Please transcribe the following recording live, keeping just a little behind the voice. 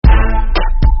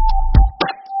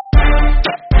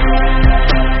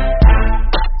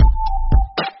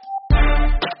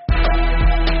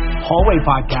Hallway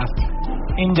Podcast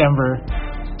in Denver.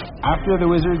 After the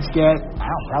Wizards get,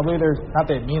 probably not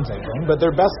that it means anything, but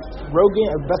their best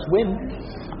win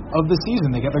of the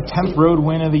season. They get their 10th road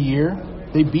win of the year.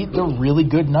 They beat the really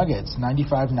good Nuggets,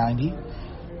 95-90.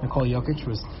 Nikola Jokic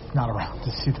was not around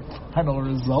to see the final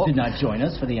result. Did not join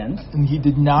us for the end. And he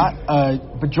did not,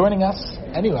 but joining us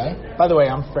anyway. By the way,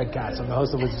 I'm Fred Katz. I'm the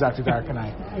host of Wizards After Dark, and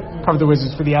I cover the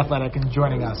Wizards for The Athletic, and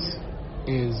joining us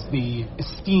is the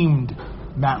esteemed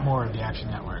Matt Moore of the Action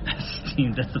Network.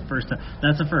 Esteemed, that's the first time.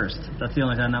 That's the first. That's the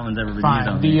only time that one's ever been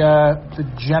Fine. used on The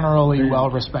generally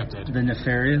well-respected. The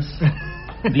nefarious.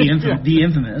 The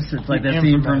infamous. It's like that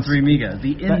scene from Three Amigos.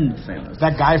 The infamous.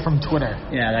 That guy from Twitter.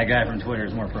 Yeah, that guy from Twitter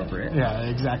is more appropriate. Yeah,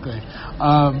 exactly.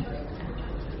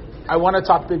 I want to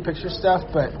talk big picture stuff,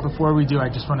 but before we do, I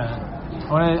want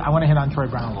to hit on Troy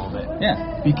Brown a little bit.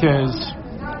 Yeah. Because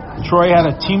Troy had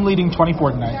a team-leading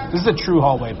 24 tonight. This is a true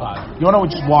hallway pod. You want to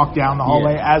just walk down the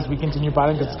hallway as we continue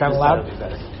podding because it's kind of loud?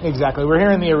 Exactly. We're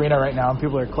here in the arena right now, and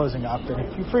people are closing up. And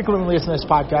if you frequently listen to this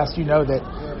podcast, you know that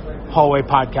hallway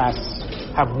podcasts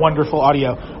have wonderful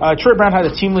audio. Troy Brown had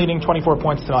a team-leading 24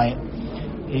 points tonight.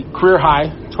 A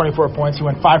career-high 24 points. He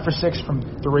went 5 for 6 from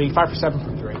 3, 5 for 7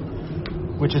 from 3,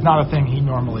 which is not a thing he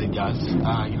normally does.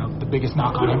 The biggest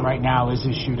knock on him right now is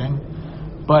his shooting.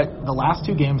 But the last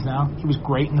two games now, he was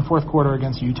great in the fourth quarter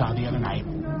against Utah the other night.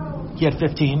 He had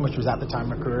 15, which was at the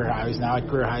time a career high. He's now at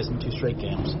career highs in 2 straight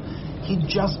games. He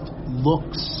just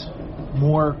looks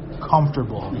more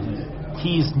comfortable.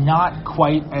 He's not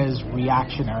quite as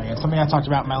reactionary. And something I talked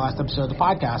about in my last episode of the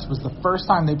podcast was the first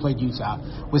time they played Utah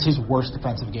was his worst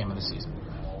defensive game of the season.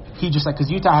 He just because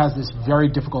Utah has this very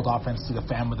difficult offense to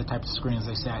defend with the types of screens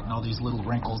they set and all these little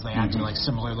wrinkles they add to like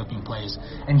similar looking plays.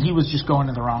 And he was just going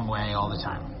in the wrong way all the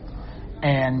time.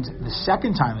 And the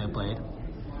second time they played,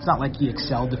 it's not like he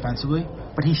excelled defensively,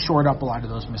 but he shored up a lot of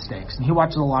those mistakes. And he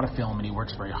watches a lot of film and he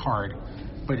works very hard.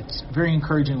 But it's very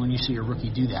encouraging when you see a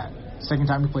rookie do that. Second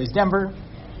time he plays Denver,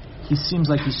 he seems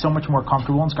like he's so much more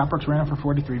comfortable. And Scott Brooks ran him for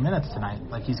 43 minutes tonight.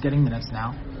 Like he's getting minutes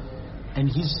now. And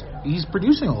he's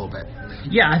producing a little bit.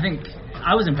 Yeah, I think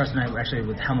I was impressed tonight actually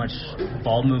with how much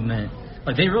ball movement.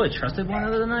 Like they really trusted one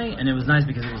another tonight, and it was nice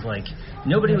because it was like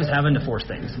nobody was having to force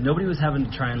things. Nobody was having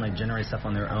to try and like generate stuff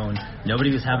on their own.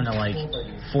 Nobody was having to like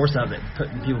force up it,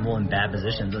 put people in bad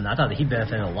positions. And I thought that he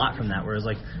benefited a lot from that. Where it was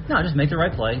like, no, just make the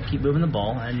right play, keep moving the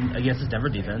ball, and against this Denver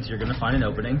defense, you're going to find an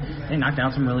opening. They knocked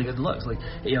down some really good looks. Like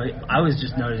I was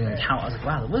just noticing like how I was like,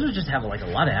 wow, the Wizards just have like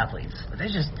a lot of athletes.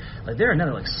 Like, they're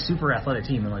another like super athletic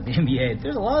team in like the NBA.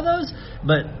 There's a lot of those,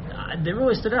 but they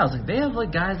really stood out. I was like, they have like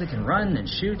guys that can run and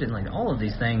shoot and like all of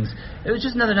these things. It was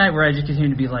just another night where I just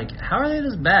continued to be like, how are they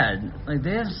this bad? Like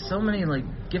they have so many like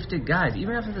gifted guys,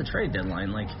 even after the trade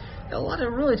deadline. Like a lot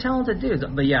of really talented dudes.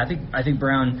 But yeah, I think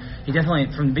Brown, he definitely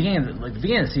from the beginning of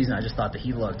the season, I just thought that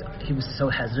he was so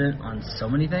hesitant on so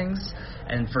many things,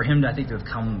 and for him to I think to have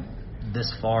come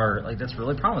this far, like that's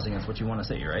really promising. That's what you want to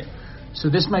see, right? So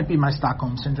this might be my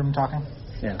Stockholm Syndrome talking.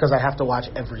 Yeah. Because I have to watch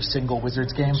every single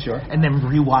Wizards game, sure, and then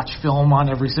rewatch film on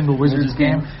every single Wizards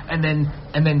game, and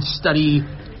then study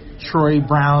Troy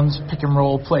Brown's pick and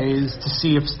roll plays to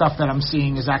see if stuff that I'm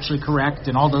seeing is actually correct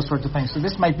and all those sorts of things. So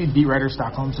this might be beat writer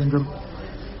Stockholm Syndrome.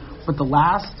 But the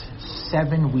last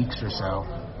 7 weeks or so,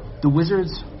 the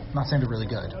Wizards, I'm not saying they're really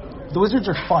good, the Wizards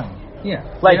are fun.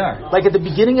 Yeah, they are. Like at the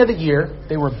beginning of the year,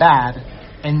 they were bad,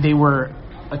 and they were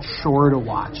a chore to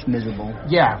watch. Miserable.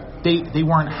 Yeah, they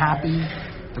weren't happy.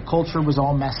 The culture was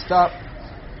all messed up.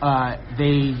 A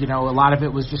lot of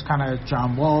it was just kind of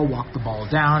John Wall walk the ball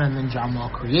down and then John Wall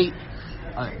create.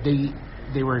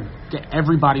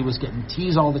 Everybody was getting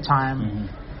teased all the time. Mm-hmm.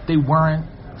 They weren't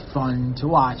fun to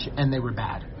watch, and they were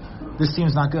bad. This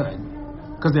team's not good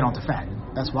because they don't defend.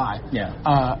 That's why. Yeah.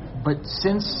 But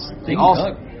since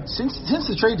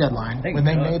the trade deadline, when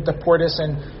they made the Portis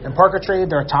and Parker trade,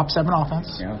 they're a top 7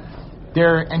 offense. Yeah.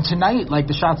 And tonight, like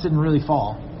the shots didn't really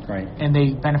fall. Right. And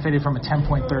they benefited from a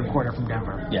 10-point third quarter from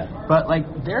Denver. Yeah. But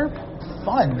like they're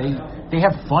fun. They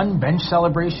have fun bench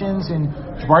celebrations, and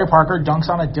Jabari Parker dunks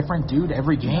on a different dude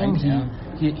every game.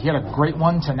 Right, He had a great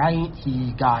one tonight.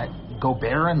 He got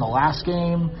Gobert in the last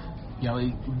game.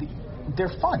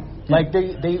 They're fun. Yeah. Like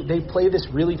they play this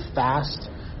really fast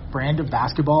brand of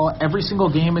basketball. Every single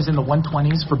game is in the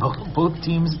 120s for both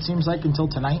teams. It seems like until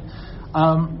tonight.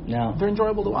 They're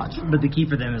enjoyable to watch. But the key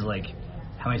for them is like,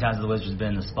 how many times have the Wizards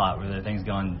been in the spot where their thing's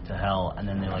going to hell, and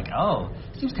then they're like, oh,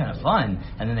 it seems kind of fun,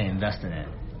 and then they invest in it,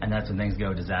 and that's when things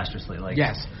go disastrously. Like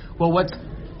yes. Well, what's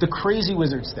the crazy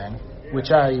Wizards thing, which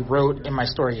I wrote in my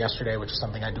story yesterday, which is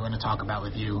something I do want to talk about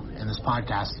with you in this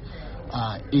podcast,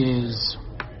 is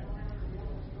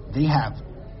they have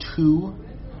 2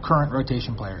 current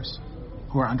rotation players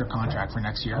who are under contract for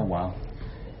next year. Oh, wow.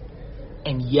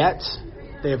 And yet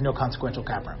they have no consequential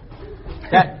cap room.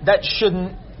 That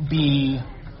shouldn't be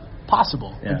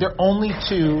possible. Yeah. There are only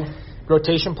 2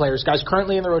 rotation players, guys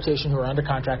currently in the rotation who are under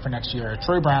contract for next year,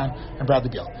 Troy Brown and Bradley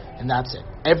Beal, and that's it.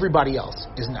 Everybody else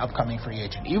is an upcoming free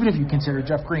agent. Even if you consider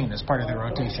Jeff Green as part of the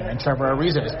rotation and Trevor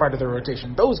Ariza as part of the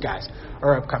rotation, those guys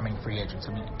are upcoming free agents.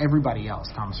 I mean, everybody else,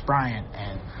 Thomas Bryant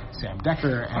and Sam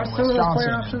Decker and Aren't Wes some of those Johnson.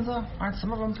 player options, though? Aren't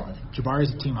some of them? Jabari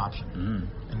is a team option,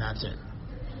 and that's it.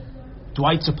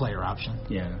 Dwight's a player option.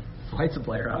 Yeah. Dwight's a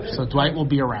player option. So Dwight will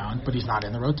be around, but he's not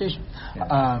in the rotation.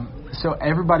 Yeah. So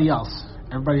everybody else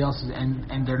is,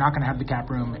 and they're not going to have the cap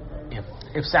room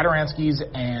if Satoransky's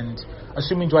and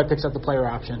assuming Dwight picks up the player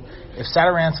option, if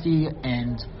Satoransky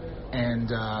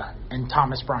and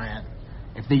Thomas Bryant,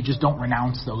 if they just don't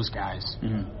renounce those guys,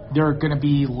 they're going to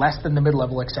be less than the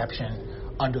mid-level exception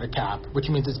under the cap, which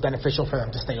means it's beneficial for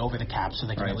them to stay over the cap so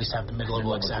they can at least have the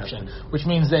mid-level exception, which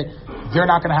means that they're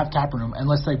not going to have cap room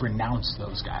unless they renounce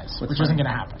those guys, which isn't going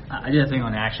to happen. I did a thing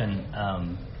on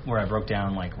Action where I broke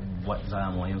down like what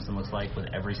Zion Williamson looks like with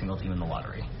every single team in the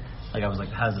lottery. Like I was like,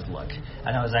 how does this look?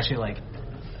 And I was actually like,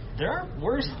 there are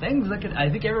worse things that could.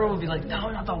 I think everyone would be like, no,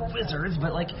 not the Wizards,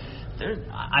 but like,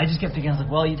 I just kept thinking, I was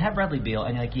like, well, you'd have Bradley Beal,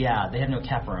 and you're like, yeah, they have no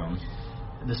cap room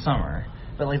this summer,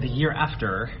 but like the year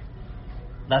after,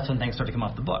 that's when things start to come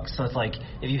off the books. So it's like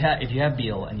if you have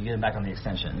Beal and you get him back on the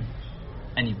extension,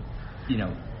 and you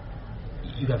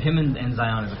have him and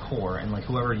Zion as a core, and like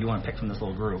whoever you want to pick from this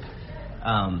little group,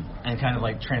 and kind of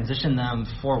like transition them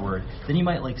forward, then you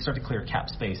might like start to clear cap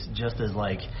space just as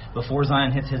like before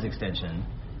Zion hits his extension.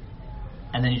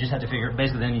 And then you just have to figure out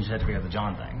the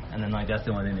John thing. And then, like, that's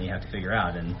the only thing that you have to figure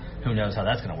out. And who knows how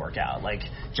that's going to work out. Like,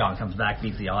 John comes back,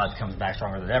 beats the odds, comes back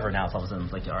stronger than ever. Now it's all of a sudden,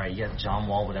 it's like, all right, you got John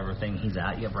Wall, whatever thing he's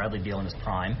at. You got Bradley Beal in his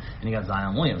prime. And you got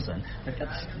Zion Williamson. Like,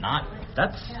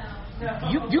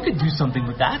 you could do something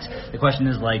with that. The question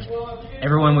is, like,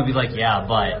 everyone would be like, yeah,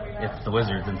 but it's the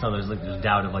Wizards. And so there's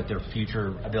doubt of, like, their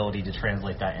future ability to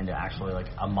translate that into actually, like,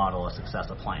 a model, a success,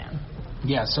 a plan.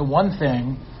 Yeah, so one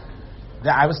thing...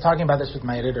 I was talking about this with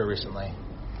my editor recently,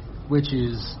 which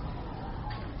is,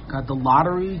 God, the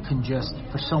lottery can just,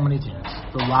 for so many teams,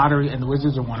 the lottery, and the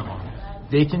Wizards are one of them,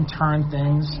 they can turn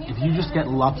things, if you just get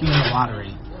lucky in the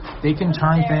lottery, they can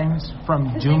turn things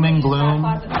from doom and gloom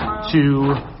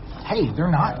to, hey, they're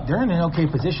in an okay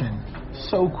position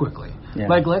so quickly. Yeah.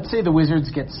 Like, let's say the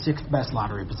Wizards get 6th best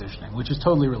lottery positioning, which is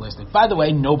totally realistic. By the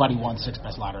way, nobody wants 6th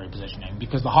best lottery positioning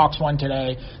because the Hawks won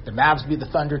today, the Mavs beat the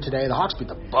Thunder today, the Hawks beat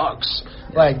the Bucks.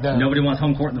 Yeah. Nobody wants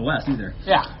home court in the West either.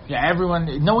 Yeah,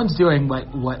 everyone, no one's doing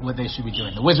what they should be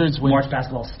doing. The Wizards win. March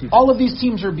basketball is stupid. All of these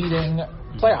teams are beating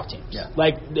playoff teams. Yeah.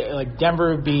 Like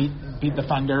Denver beat the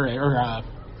Thunder, or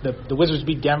the Wizards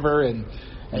beat Denver, and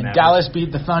Dallas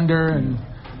beat the Thunder, and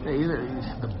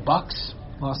the Bucks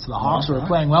lost to the Hawks, who are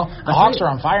playing well. The Hawks are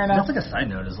on fire now. That's like a side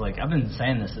note. Is like I've been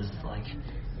saying this is like,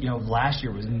 last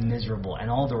year was miserable, and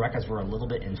all the records were a little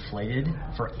bit inflated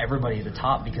for everybody at the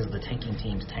top because the tanking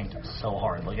teams tanked so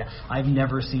hard. Like I've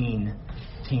never seen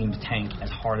teams tank as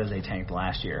hard as they tanked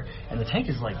last year, and the tank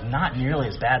is like not nearly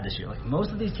as bad this year. Like most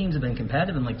of these teams have been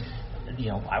competitive, and like.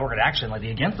 I work at Action. Like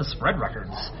the against the spread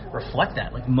records reflect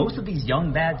that. Like most of these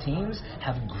young bad teams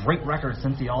have great records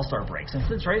since the All-Star break, since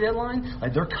the trade deadline.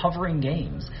 Like they're covering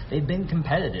games. They've been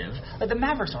competitive. Like the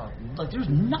Mavericks are. Like there's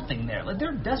nothing there. Like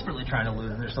they're desperately trying to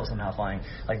lose, and they're still somehow flying.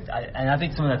 And I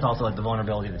think some of that's also like the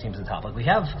vulnerability of the teams at the top. Like we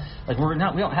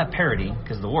don't have parity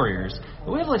because of the Warriors,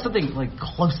 but we have like something like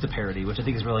close to parity, which I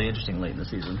think is really interesting late in the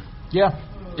season. Yeah,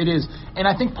 it is, and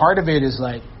I think part of it is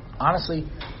like honestly.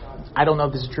 I don't know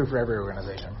if this is true for every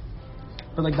organization.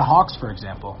 But like the Hawks, for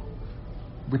example,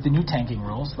 with the new tanking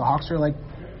rules, the Hawks are like,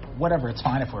 whatever, it's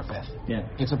fine if we're 5th. Yeah.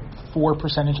 It's a 4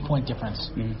 percentage point difference.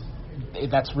 Mm-hmm.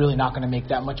 That's really not going to make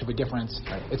that much of a difference.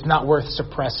 Right. It's not worth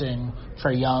suppressing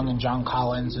Trae Young and John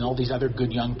Collins and all these other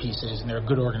good young pieces, and they're a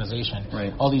good organization.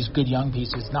 Right. All these good young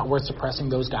pieces, it's not worth suppressing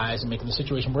those guys and making the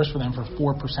situation worse for them for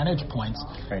 4 percentage points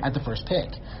at the first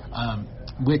pick,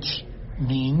 which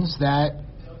means that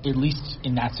at least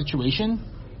in that situation,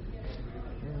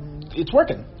 it's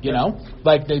working, you know?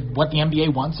 Like, what the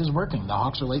NBA wants is working. The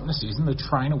Hawks are late in the season. They're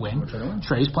trying to win.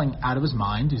 Trae's playing out of his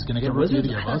mind. He's going to get rookie of the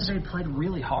year votes. They played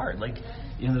really hard. Like,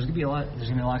 there's going to be a lot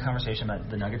of conversation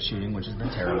about the Nuggets shooting, which has been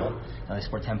terrible. They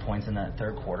scored 10 points in that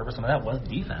third quarter, but some of that was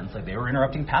defense. Like, they were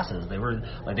interrupting passes. They were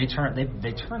like they turned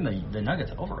the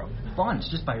Nuggets over a bunch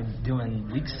just by doing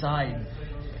weak side,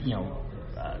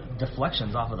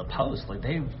 deflections off of the post. Like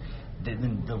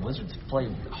the Wizards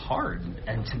played hard,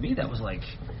 and to me that was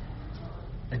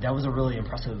that was a really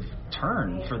impressive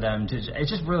turn for them. It's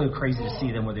just really crazy to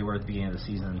see them where they were at the beginning of the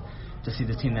season, to see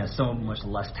this team that is so much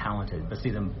less talented, but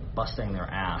see them busting their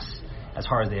ass as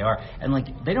hard as they are. And, like,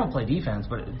 they don't play defense,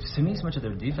 but to me, so much of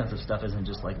their defensive stuff isn't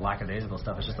just, like, lackadaisical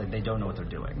stuff. It's just, like, they don't know what they're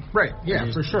doing. Right,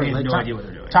 yeah, for sure. They have like, no idea what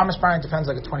they're doing. Thomas Bryant defends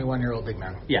like a 21-year-old big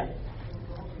man. Yeah.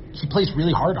 He plays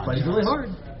really hard on defense. Plays really hard.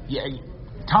 Yeah,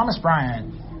 Thomas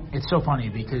Bryant, it's so funny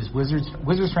because Wizards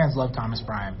fans love Thomas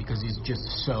Bryant because he's just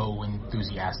so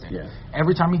enthusiastic. Yeah.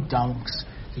 Every time he dunks,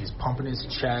 he's pumping his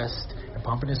chest and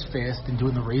pumping his fist and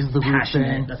doing the raise the roof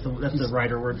thing. That's the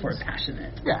writer word for it,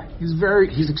 passionate. Yeah,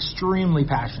 he's extremely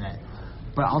passionate.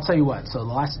 But I'll tell you what, so the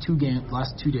last 2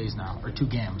 days now, or 2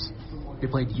 games, they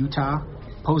played Utah,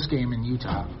 post-game in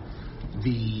Utah.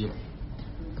 The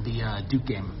Duke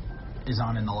game is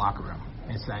on in the locker room.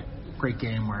 It's that great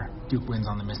game where Duke wins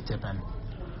on the missed tip-in.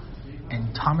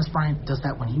 And Thomas Bryant does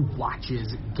that when he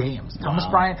watches games. Wow. Thomas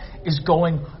Bryant is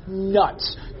going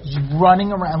nuts. He's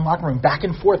running around the locker room back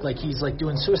and forth like he's like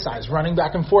doing suicides, running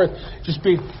back and forth, just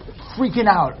freaking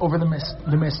out over the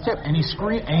missed tip. And he's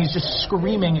just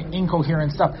screaming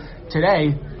incoherent stuff.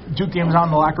 Today, Duke game's on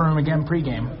in the locker room again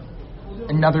pregame.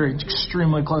 Another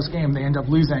extremely close game. They end up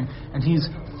losing, and he's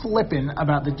flipping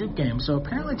about the Duke game. So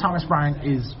apparently Thomas Bryant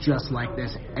is just like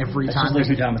this every time.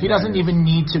 He doesn't even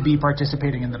need to be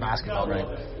participating in the basketball. Right.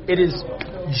 It is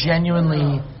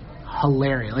genuinely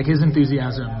hilarious. Like, his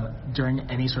enthusiasm during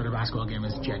any sort of basketball game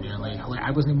is genuinely hilarious.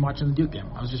 I wasn't even watching the Duke game.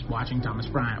 I was just watching Thomas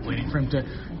Bryant, waiting for him to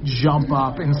jump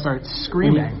up and start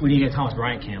screaming. We need a Thomas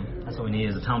Bryant cam. That's what we need,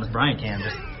 is a Thomas Bryant cam.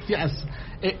 Yes.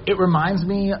 It reminds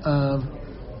me of,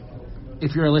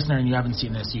 if you're a listener and you haven't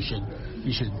seen this, you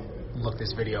should look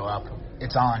this video up.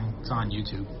 It's on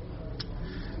YouTube.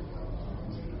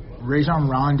 Rajon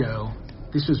Rondo,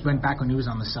 this was back when he was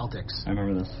on the Celtics. I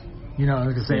remember this. You know,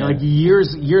 like I say, like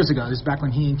years ago. This is back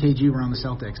when he and KG were on the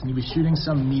Celtics, and he was shooting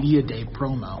some media day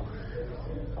promo.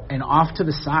 And off to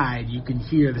the side, you can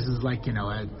hear, this is like, you know,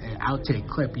 an outtake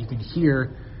clip. You can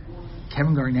hear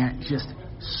Kevin Garnett just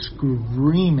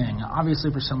screaming,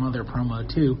 obviously for some other promo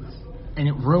too. And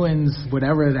it ruins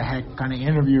whatever the heck kind of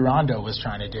interview Rondo was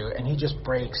trying to do. And he just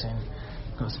breaks and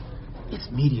goes, "It's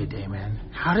media day, man.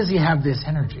 How does he have this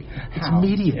energy? It's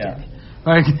media day."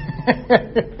 Like,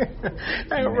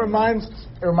 it reminds.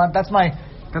 That's my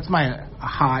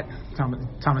hot Thomas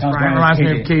Bryant reminds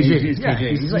me of KG. Yeah,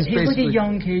 he's like a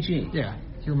young KG. Yeah,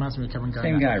 he reminds me of Kevin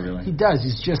Garnett. Same guy, really. He does.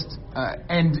 He's just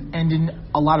and in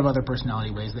a lot of other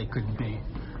personality ways, they couldn't be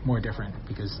more different,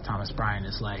 because Thomas Bryant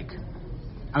is like,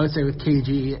 I would say with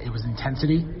KG, it was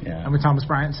intensity. Yeah. And with Thomas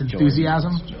Bryant, it's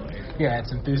enthusiasm. Yeah,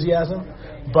 it's enthusiasm.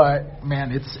 But,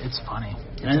 man, it's funny.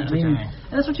 And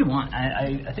that's what you want.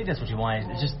 I think that's what you want.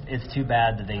 It's too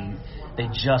bad that they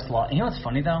just lost. You know what's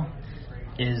funny, though?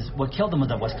 Is what killed them was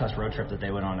that West Coast road trip that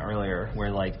they went on earlier,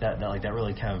 where that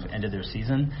really kind of ended their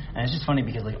season. And it's just funny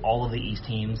because like all of the East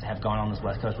teams have gone on this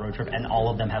West Coast road trip, and all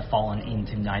of them have fallen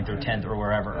into 9th or 10th or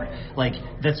wherever. Like,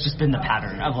 that's just been the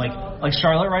pattern of like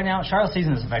Charlotte right now. Charlotte's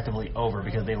season is effectively over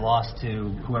because they lost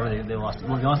to whoever they lost.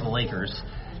 Well, they lost to the Lakers,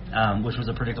 which was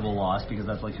a predictable loss because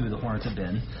that's like who the Hornets have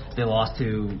been. They lost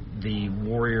to the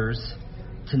Warriors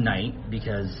tonight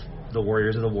because the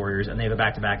Warriors are the Warriors, and they have a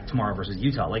back-to-back tomorrow versus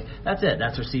Utah. Like, that's it.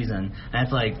 That's their season. And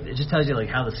it's like, it just tells you, like,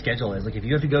 how the schedule is. Like, if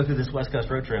you have to go through this West Coast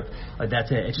road trip, like,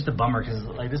 that's it. It's just a bummer because,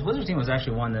 like, this Wizards team was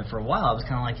actually one that for a while I was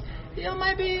kind of like, you know, it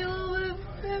might be a little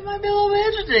bit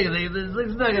interesting. This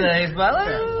looks stuck in the A spot.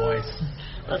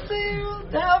 Let's see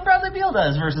how Bradley Beal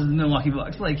does versus the Milwaukee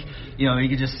Bucks. Like, you know, you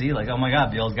could just see, like, oh my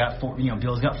God, Beal's got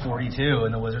 42,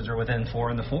 and the Wizards are within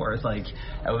 4 in the fourth. Like,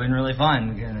 that would have been really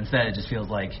fun. And instead, it just feels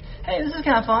like, hey, this is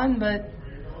kind of fun, but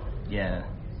yeah.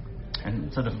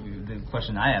 And so the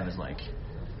question I have is like,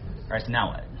 all right, so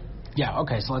now what? Yeah.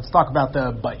 Okay. So let's talk about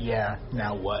the but yeah,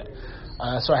 now what?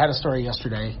 So I had a story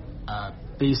yesterday.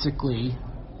 You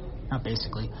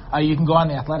can go on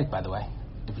The Athletic, by the way.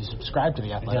 If you subscribe to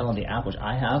The Athletic. Download the app, which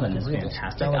I have, and it's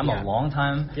fantastic. I'm a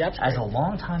long-time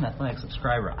Athletic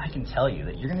subscriber. I can tell you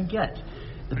that you're going to get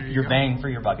your bang for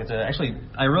your buck.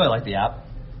 I really like the app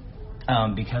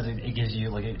because it gives you,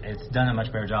 like, it's done a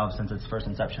much better job since its first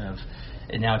inception of.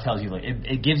 It now tells you, like,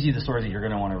 it gives you the stories that you're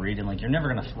going to want to read, and like you're never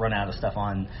going to run out of stuff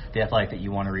on The Athletic that you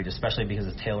want to read, especially because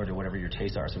it's tailored to whatever your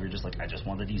tastes are. So if you're just like, I just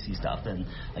want the DC stuff, then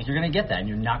like you're going to get that, and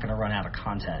you're not going to run out of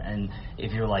content. And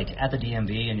if you're like at the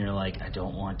DMV and you're like, I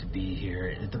don't want to be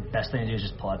here, the best thing to do is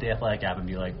just pull out The Athletic app and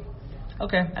be like,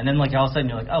 okay, and then like all of a sudden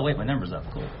you're like, oh wait, my number's up,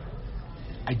 cool.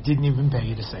 I didn't even pay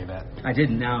you to say that. I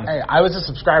didn't. Now, hey, I was a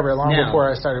subscriber before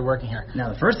I started working here.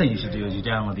 Now, the first thing you should do is you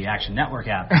download the Action Network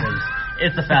app because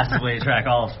it's the fastest way to track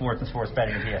all of sports and sports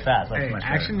betting and DFS. That's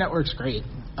Action Network's great,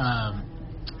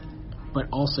 but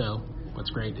also what's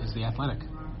great is The Athletic.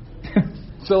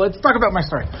 So let's talk about my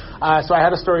story. So I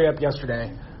had a story up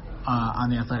yesterday on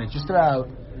The Athletic just about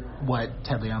what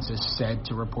Ted Leonsis said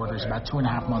to reporters about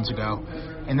 2.5 months ago.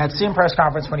 In that same press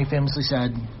conference when he famously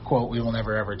said, quote, "We will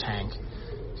never ever tank."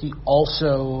 He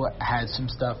also had some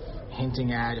stuff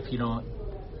hinting at if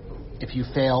you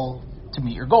fail to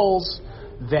meet your goals,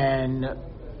 then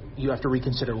you have to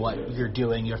reconsider what you're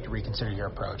doing. You have to reconsider your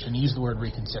approach. And he used the word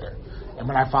reconsider. And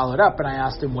when I followed up and I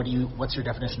asked him, what's your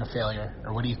definition of failure?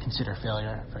 Or what do you consider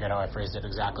failure? I forget how I phrased it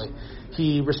exactly.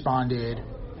 He responded,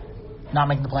 not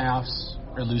making the playoffs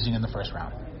or losing in the first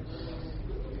round.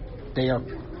 They are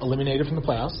eliminated from the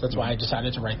playoffs. That's why I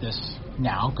decided to write this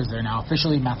now, because they're now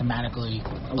officially mathematically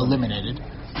eliminated.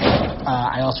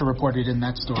 I also reported in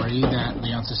that story that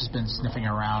Leonsis has been sniffing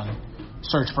around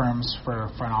search firms for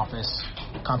front office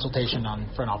consultation on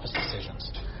front office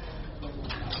decisions.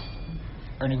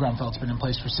 Ernie Grunfeld's been in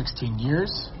place for 16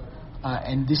 years,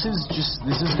 and this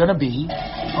is going to be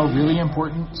a really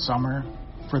important summer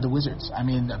for the Wizards. I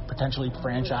mean, a potentially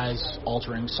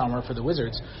franchise-altering summer for the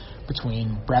Wizards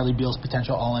between Bradley Beal's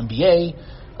potential All-NBA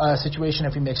situation.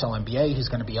 If he makes All-NBA, he's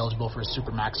going to be eligible for a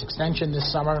Supermax extension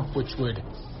this summer, which would,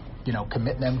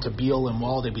 commit them to Beal and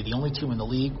Wall. They'd be the only team in the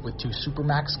league with 2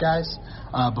 Supermax guys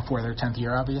before their 10th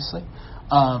year, obviously.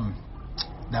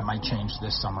 That might change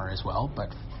this summer as well,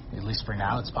 but at least for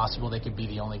now, it's possible they could be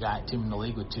the only team in the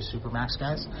league with 2 Supermax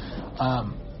guys.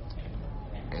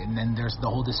 And then there's the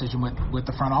whole decision with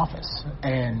the front office.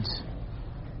 And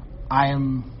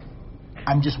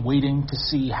I'm just waiting to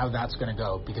see how that's going to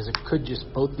go, because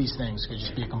both these things could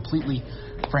just be a completely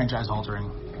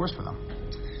franchise-altering course for them.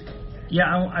 Yeah,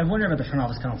 I wonder about the front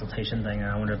office consultation thing, and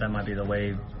I wonder if that might be the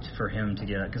way for him to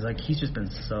get it, because he's just been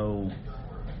so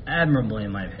admirably,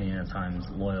 in my opinion, at times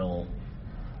loyal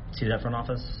to that front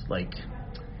office.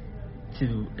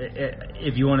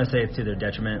 If you want to say it's to their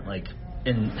detriment,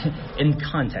 in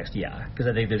context, yeah, because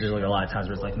I think there's just a lot of times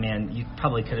where it's man, you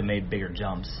probably could have made bigger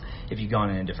jumps if you'd gone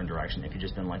in a different direction. If you'd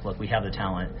just been look, we have the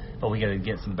talent, but we got to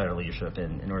get some better leadership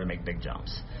in order to make big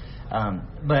jumps.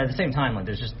 But at the same time,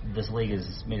 there's just, this league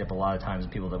is made up a lot of times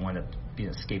of people that wind up being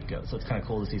a scapegoat. So it's kind of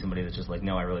cool to see somebody that's just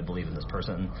no, I really believe in this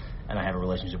person, and I have a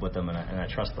relationship with them, and I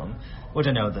trust them. Which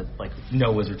I know that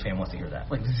no Wizards fan wants to hear that.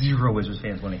 Zero Wizards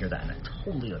fans want to hear that, and I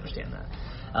totally understand that.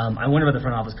 I wonder about the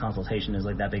front office consultation is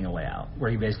that being a way out,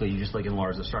 where you just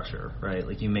enlarge the structure, right?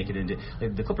 You make it into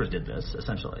the Clippers did this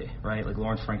essentially, right?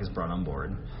 Lawrence Frank is brought on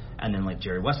board, and then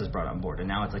Jerry West is brought on board, and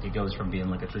now it's it goes from being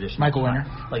a traditional Michael Winner,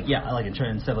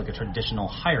 instead of a traditional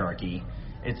hierarchy,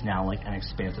 it's now an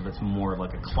expansive. It's more of a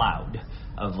cloud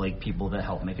of people that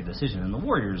help make a decision, and the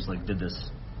Warriors did this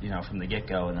from the get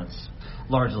go, and that's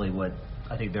largely what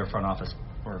I think their front office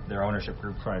or their ownership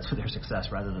group credits for their success,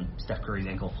 rather than Steph Curry's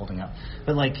ankle holding up.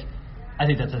 But I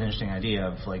think that's an interesting idea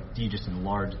of do you just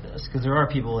enlarge this? Because there are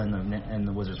people in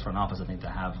the Wizards front office, I think,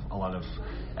 that have a lot of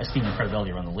esteem and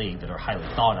credibility around the league that are highly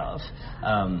thought of,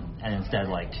 and instead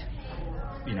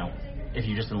if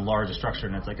you just enlarge a structure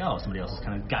and it's somebody else is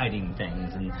kind of guiding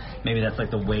things, and maybe that's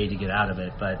the way to get out of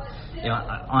it. But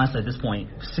honestly, at this point,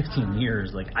 16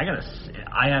 years,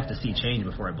 I have to see change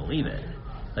before I believe it.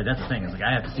 That's the thing.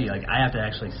 I have to see. I have to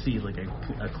actually see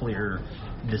a clear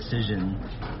decision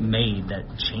made that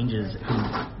changes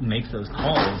who makes those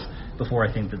calls before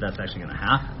I think that that's actually going to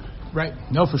happen. Right.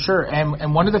 No, for sure.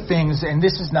 And one of the things, and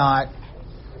this is not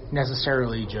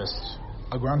necessarily just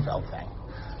a Grunfeld thing.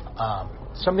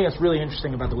 Something that's really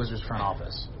interesting about the Wizards front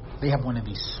office, they have one of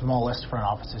the smallest front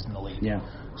offices in the league. Yeah.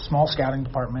 Small scouting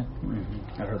department.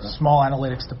 Mm-hmm. I heard that. Small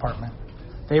analytics department.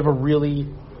 They have a really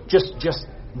just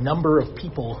number of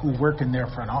people who work in their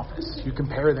front office. You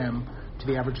compare them to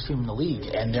the average team in the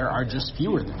league, and there are just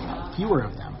fewer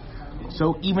of them.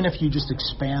 So even if you just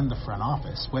expand the front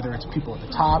office, whether it's people at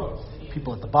the top,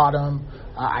 people at the bottom,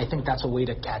 I think that's a way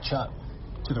to catch up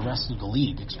to the rest of the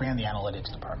league. Expand the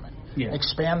analytics department. Yeah.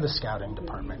 Expand the scouting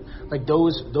department.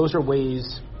 Those are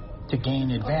ways to gain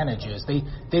advantages.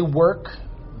 They work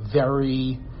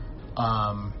very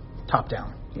top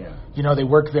down. Yeah. They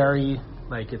work very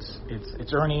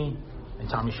it's Ernie and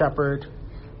Tommy Shepard,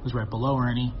 who's right below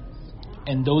Ernie,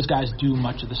 and those guys do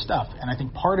much of the stuff. And I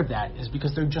think part of that is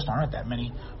because there just aren't that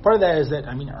many. Part of that is that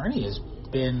Ernie has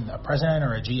been a president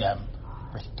or a GM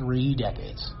for 3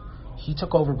 decades. He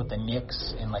took over with the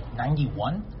Knicks in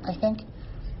 91, I think.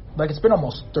 It's been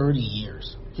almost 30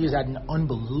 years. He has had an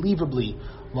unbelievably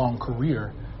long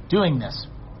career doing this.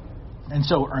 And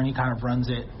so Ernie kind of runs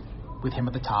it with him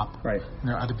at the top. Right. And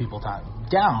there are other people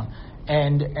down.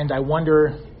 And I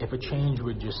wonder if a change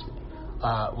would just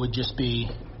be,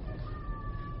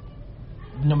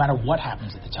 no matter what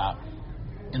happens at the top,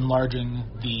 enlarging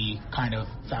the kind of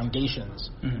foundations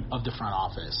of the front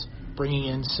office, bringing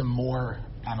in some more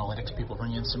analytics people,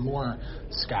 bringing in some more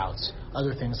scouts,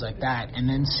 other things like that, and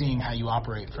then seeing how you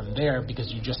operate from there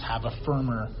because you just have a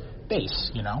firmer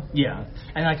base, you know? Yeah,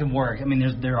 and that can work. I mean,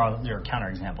 there are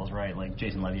counterexamples, right? Like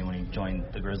Jason Levy when he joined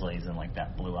the Grizzlies, and like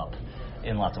that blew up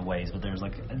in lots of ways. But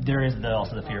there is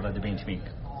also the fear of like there being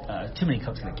too many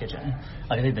cooks in the kitchen.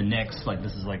 Like I think the Knicks, like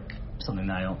this is like something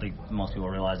that I don't think most people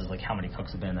realize is like how many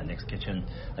cooks have been in that Knicks kitchen.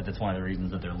 Like that's one of the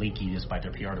reasons that they're leaky, despite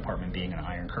their PR department being an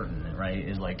iron curtain, right?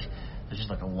 Is like there's just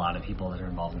like a lot of people that are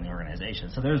involved in the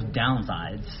organization. So there's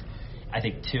downsides, I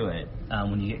think, to it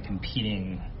when you get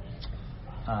competing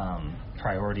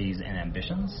priorities and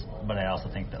ambitions. But I also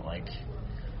think that like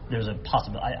there's a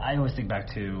possibility. I always think back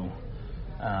to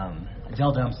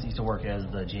Dell Demps used to work as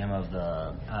the GM of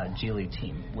the G League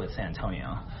team with San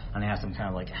Antonio, and I asked him kind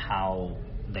of like how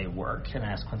they work, and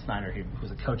I asked Quinn Snyder, who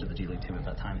was a coach of the G League team at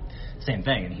that time, same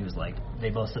thing, and he was like, they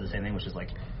both said the same thing, which is like,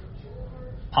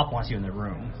 Pop wants you in the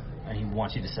room, and he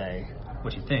wants you to say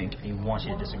what you think, and he wants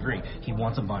you to disagree. He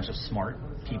wants a bunch of smart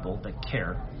people that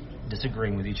care,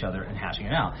 disagreeing with each other and hashing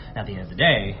it out. And at the end of the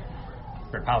day,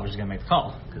 Greg Popovich is going to make the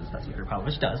call because that's what Greg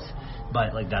Popovich does.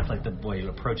 But like that's like the way to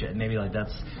approach it. And maybe like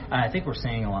that's. I think we're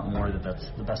seeing a lot more that's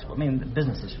the best. I mean,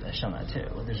 businesses have shown that too.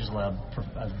 Like, there's just a lot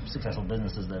of successful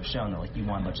businesses that have shown that like you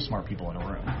want a bunch of smart people in a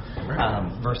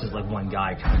room versus like one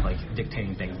guy kind of like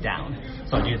dictating things down.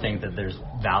 So I do think that there's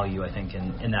value. I think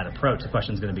in that approach. The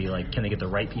question is going to be like, can they get the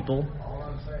right people?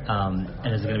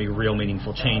 And is it going to be real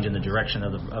meaningful change in the direction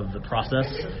of the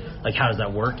process? Like, how does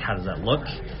that work? How does that look?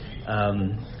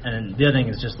 And then the other thing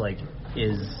is just like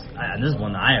and this is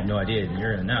one that I have no idea, and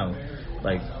you're going to know.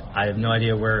 Like, I have no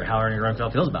idea how Ernie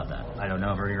Grunfeld feels about that. I don't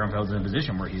know if Ernie Grunfeld's in a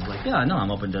position where he's like, yeah, no, I'm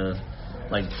open to,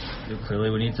 like, clearly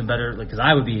we need some better, like, because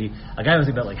I would be, like, I always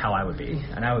think about, like, how I would be.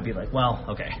 And I would be like, well,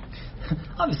 okay,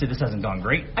 obviously this hasn't gone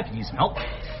great. I could use some help,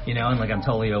 you know, and, like, I'm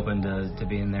totally open to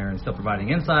being there and still providing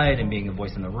insight and being a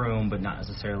voice in the room, but not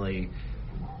necessarily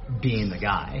being the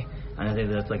guy. And I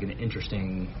think that's, like, an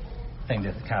interesting thing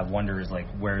to kind of wonder is, like,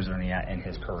 where's Ernie at in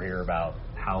his career about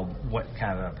what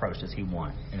kind of approach does he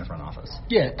want in the front office?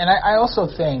 Yeah, and I also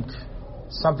think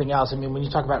something else. I mean, when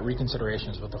you talk about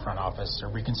reconsiderations with the front office or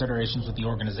reconsiderations with the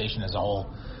organization as a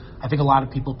whole, I think a lot of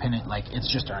people pin it like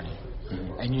it's just Ernie.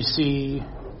 Mm-hmm. And you see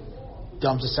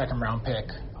dumps a second-round pick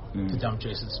to dump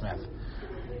Jason Smith.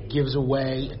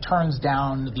 Turns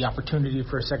down the opportunity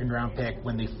for a second-round pick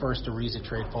when the first Ariza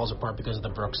trade falls apart because of the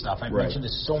Brooks stuff. I've mentioned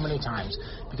this so many times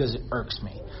because it irks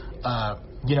me.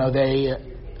 You know,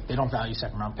 they don't value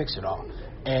second-round picks at all.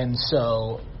 And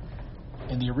so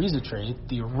in the Ariza trade,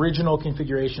 the original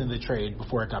configuration of the trade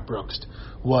before it got Brooksed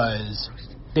was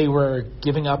they were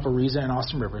giving up Ariza and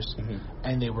Austin Rivers,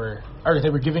 and they were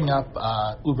giving up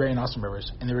Oubre and Austin Rivers,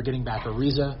 and they were getting back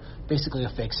Ariza, basically a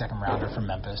fake second rounder from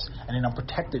Memphis, and an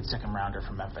unprotected second rounder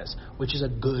from Memphis, which is a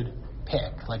good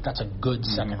pick. Like, that's a good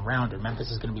second rounder.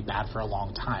 Memphis is going to be bad for a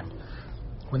long time.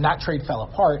 When that trade fell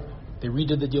apart, they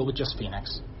redid the deal with just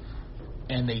Phoenix,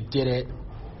 and they did it.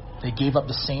 They gave up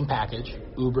the same package,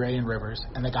 Oubre and Rivers,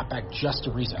 and they got back just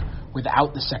Ariza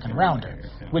without the second rounder,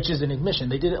 which is an admission.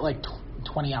 They did it like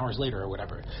 20 hours later or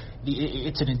whatever.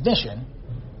 It's an admission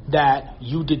that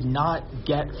you did not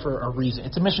get for Ariza.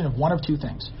 It's a admission of one of two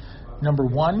things. Number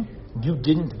one, you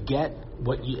didn't get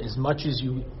as much as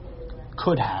you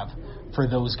could have for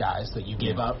those guys that you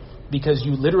gave up because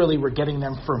you literally were getting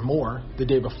them for more the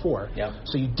day before. Yep.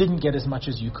 So you didn't get as much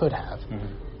as you could have.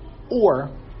 Or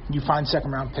you find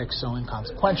second-round picks so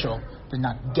inconsequential that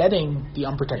not getting the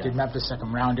unprotected Memphis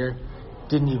second-rounder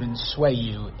didn't even sway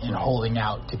you in holding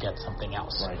out to get something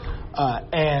else. Right.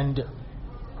 And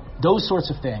those sorts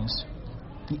of things,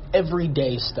 the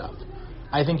everyday stuff,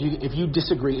 I think if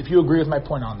you agree with my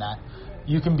point on that,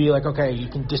 you can be like, okay, you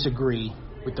can disagree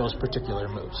with those particular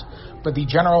moves. But the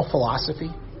general philosophy,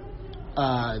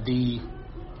 we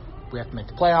have to make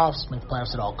the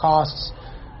playoffs at all costs,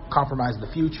 compromise the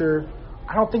future,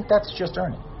 I don't think that's just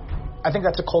Ernie. I think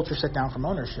that's a culture set down from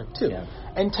ownership too. Yeah.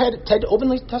 And Ted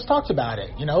openly has talked about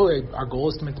it. You know, our goal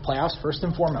is to make the playoffs first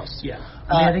and foremost. Yeah.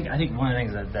 I think one of the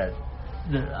things that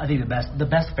I think the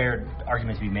best fair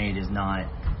argument to be made is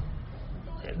not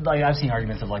like I've seen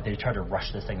arguments of like they try to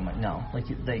rush this thing. I'm like, no. Like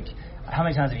how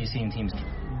many times have you seen teams?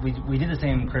 We did the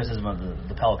same criticism of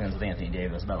the Pelicans with Anthony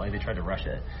Davis about like they tried to rush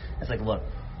it. It's like, look,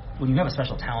 when you have a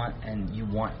special talent and you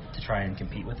want to try and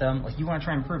compete with them, like you want to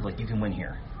try and prove like you can win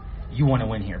here. You want to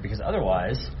win here because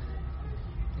otherwise,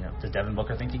 you know, does Devin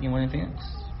Booker think he can win in Phoenix?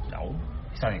 No.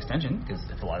 He's signing an extension because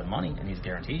it's a lot of money and he's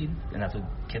guaranteed, and that's what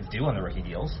kids do on the rookie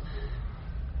deals.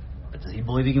 But does he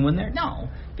believe he can win there? No,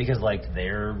 because like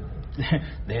they're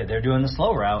they're doing the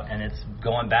slow route and it's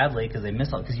going badly because they miss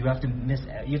it, because you have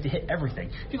to hit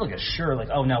everything. People get sure like,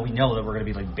 oh, now we know that we're going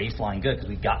to be like baseline good because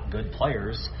we got good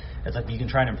players. It's like you can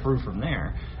try and improve from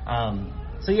there.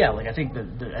 So yeah, like I think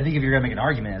if you're gonna make an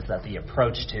argument, is that the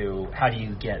approach to how do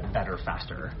you get better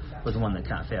faster was the one that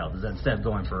kind of failed. Is that instead of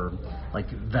going for like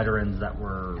veterans that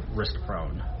were risk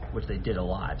prone, which they did a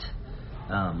lot,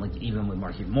 like even with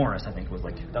Marquise Morris, I think was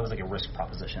like that was like a risk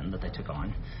proposition that they took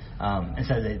on.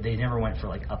 Instead, they never went for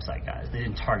like upside guys. They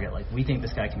didn't target like we think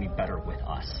this guy can be better with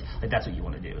us. Like that's what you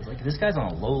want to do. Is like this guy's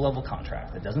on a low level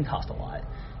contract that doesn't cost a lot,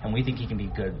 and we think he can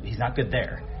be good. He's not good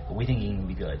there, but we think he can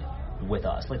be good with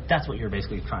us. Like that's what you're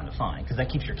basically trying to find, because that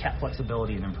keeps your cap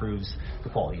flexibility and improves the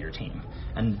quality of your team.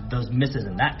 And those misses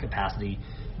in that capacity,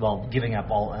 while giving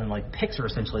up all, and like picks are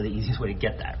essentially the easiest way to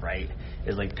get that, right?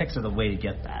 Is like picks are the way to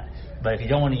get that. But if you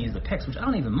don't want to use the picks, which I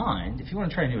don't even mind, if you want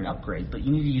to try and do an upgrade, but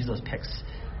you need to use those picks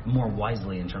more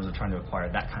wisely in terms of trying to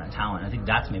acquire that kind of talent. I think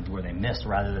that's maybe where they missed,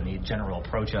 rather than the general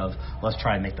approach of let's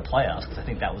try and make the playoffs. Because I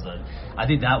think that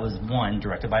was one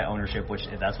directed by ownership, which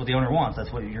if that's what the owner wants,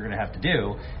 that's what you're going to have to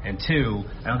do. And two,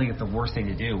 I don't think it's the worst thing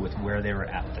to do with where they were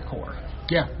at with the core.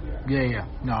 Yeah.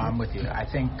 No, I'm with you. I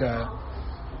think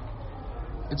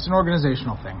it's an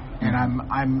organizational thing,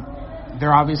 and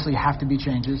there obviously have to be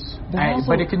changes,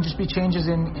 but it can just be changes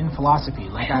in philosophy.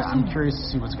 Like I'm curious to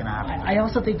see what's going to happen. I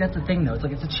also think that's the thing, though. It's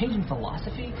like it's a change in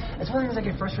philosophy. It's one of the things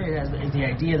I get frustrated as is the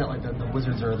idea that like the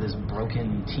Wizards are this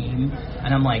broken team,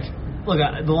 and I'm like, look,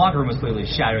 the locker room was clearly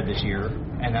shattered this year,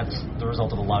 and that's the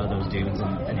result of a lot of those dudes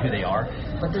and who they are.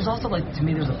 But there's also like, to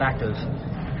me, there's a fact of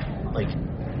like,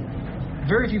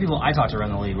 very few people I talk to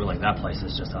around the league were like, that place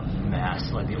is just a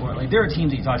mess. Like there are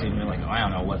teams that you talk to and you're like, oh, I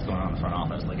don't know what's going on in the front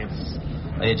office. Like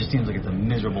it just seems like it's a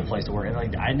miserable place to work. And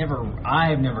like I've never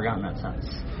gotten that sense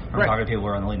from talking to people who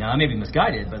are in the league. Now I may be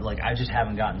misguided, but like I just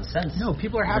haven't gotten the sense. No,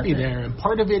 people are happy there, and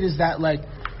part of it is that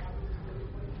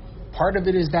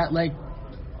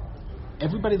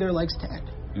everybody there likes Ted.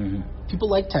 Mm-hmm. People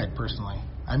like Ted personally.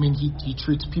 I mean, he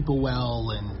treats people well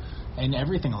and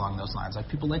everything along those lines. Like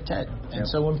people like Ted, and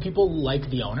so when people like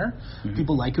the owner,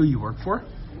 people like who you work for,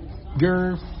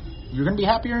 you're going to be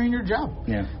happier in your job.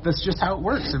 Yeah, that's just how it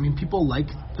works. I mean, people like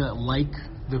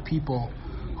the people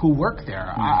who work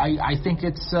there. I think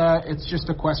it's just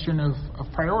a question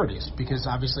of priorities, because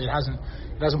obviously it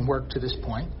hasn't worked to this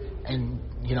point, and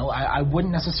I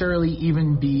wouldn't necessarily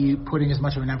even be putting as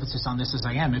much of an emphasis on this as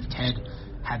I am if Ted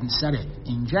hadn't said it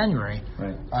in January.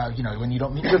 Right. When you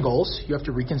don't meet your goals, you have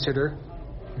to reconsider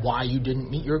why you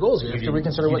didn't meet your goals. You have to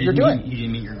reconsider what you're doing. You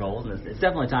didn't meet your goals. It's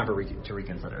definitely time to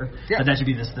reconsider. Yeah. But that should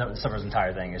be the summer's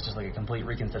entire thing. It's just like a complete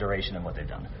reconsideration of what they've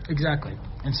done. Exactly.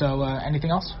 And so,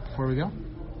 anything else before we go?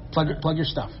 Plug your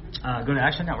stuff. Go to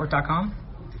actionnetwork.com.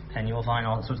 And you will find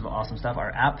all sorts of awesome stuff.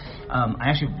 Our app, I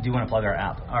actually do want to plug our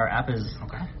app. Our app is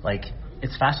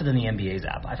it's faster than the NBA's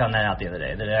app. I found that out the other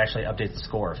day, that it actually updates the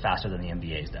score faster than the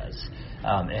NBA's does.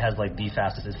 It has like the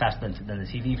fastest. It's faster than the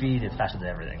TV feed. It's faster than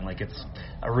everything. Like it's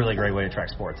a really great way to track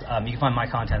sports. You can find my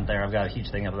content there. I've got a huge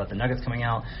thing up about the Nuggets coming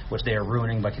out, which they are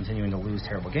ruining by continuing to lose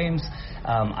terrible games.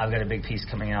 I've got a big piece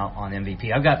coming out on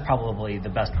MVP. I've got probably the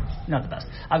best, not the best.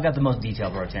 I've got the most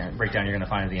detailed breakdown you're going to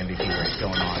find of the MVP race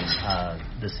going on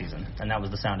this season, and that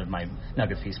was the sound of my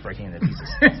Nuggets piece breaking into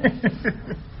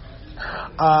pieces.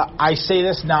 I say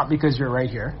this not because you're right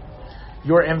here.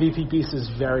 Your MVP piece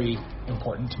is very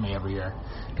important to me every year,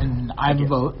 and I have a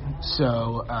vote,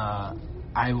 so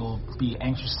I will be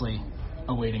anxiously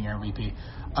awaiting your MVP.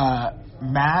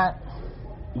 Matt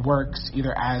works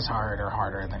either as hard or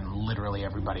harder than literally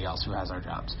everybody else who has our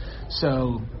jobs.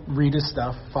 So read his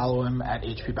stuff, follow him at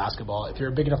HP Basketball. If you're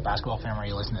a big enough basketball fan where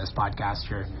you listen to this podcast,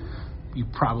 you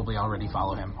probably already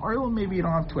follow him, or maybe you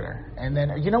don't have Twitter. And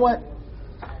then, you know what?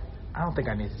 I don't think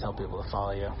I need to tell people to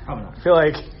follow you. Probably not. I feel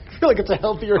like it's a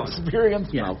healthier experience.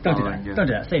 Yeah, don't do that. Don't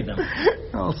do that. Save them.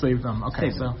 I'll save them. Okay,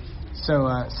 so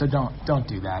don't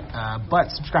do that.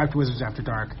 But subscribe to Wizards After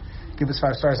Dark. Give us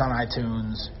 5 stars on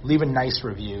iTunes. Leave a nice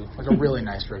review, like a really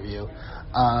nice review.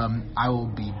 I will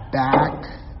be back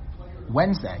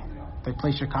Wednesday. They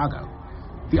play Chicago.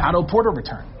 The Otto Porter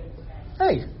return.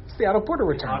 Hey, it's the Otto Porter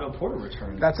return. Otto Porter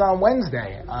return. That's on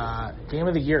Wednesday. Game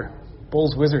of the year.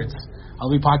 Bulls Wizards. I'll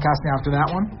be podcasting after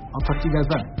that one. I'll talk to you guys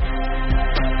then.